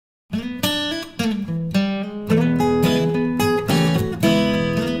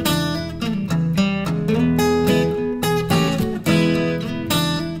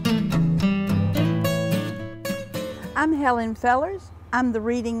Helen Fellers. I'm the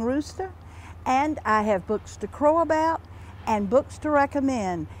Reading Rooster, and I have books to crow about and books to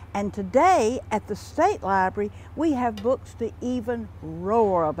recommend. And today at the State Library, we have books to even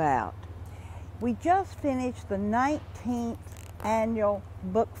roar about. We just finished the 19th annual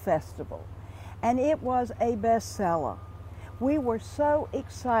book festival, and it was a bestseller. We were so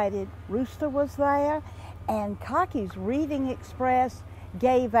excited. Rooster was there, and Cocky's Reading Express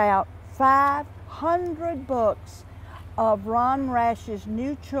gave out 500 books of Ron Rash's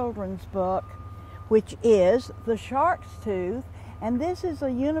new children's book, which is The Shark's Tooth, and this is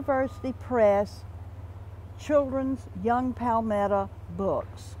a University Press children's Young Palmetto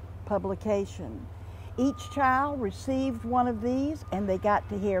books publication. Each child received one of these, and they got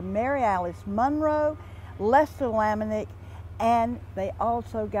to hear Mary Alice Munro, Lester Lamanick, and they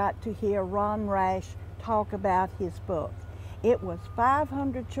also got to hear Ron Rash talk about his book. It was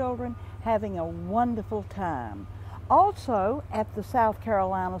 500 children having a wonderful time. Also, at the South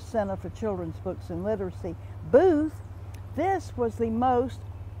Carolina Center for Children's Books and Literacy booth, this was the most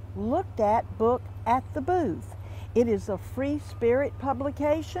looked at book at the booth. It is a free spirit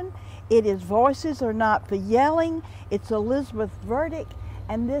publication. It is Voices Are Not for Yelling. It's Elizabeth Verdick,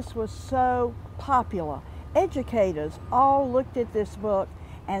 and this was so popular. Educators all looked at this book,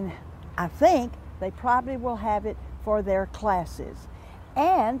 and I think they probably will have it for their classes.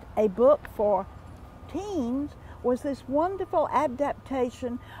 And a book for teens was this wonderful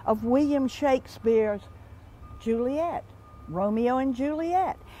adaptation of William Shakespeare's Juliet, Romeo and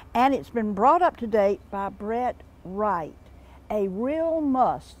Juliet. And it's been brought up to date by Brett Wright, a real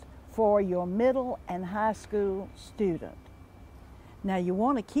must for your middle and high school student. Now you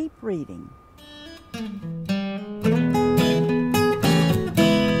want to keep reading.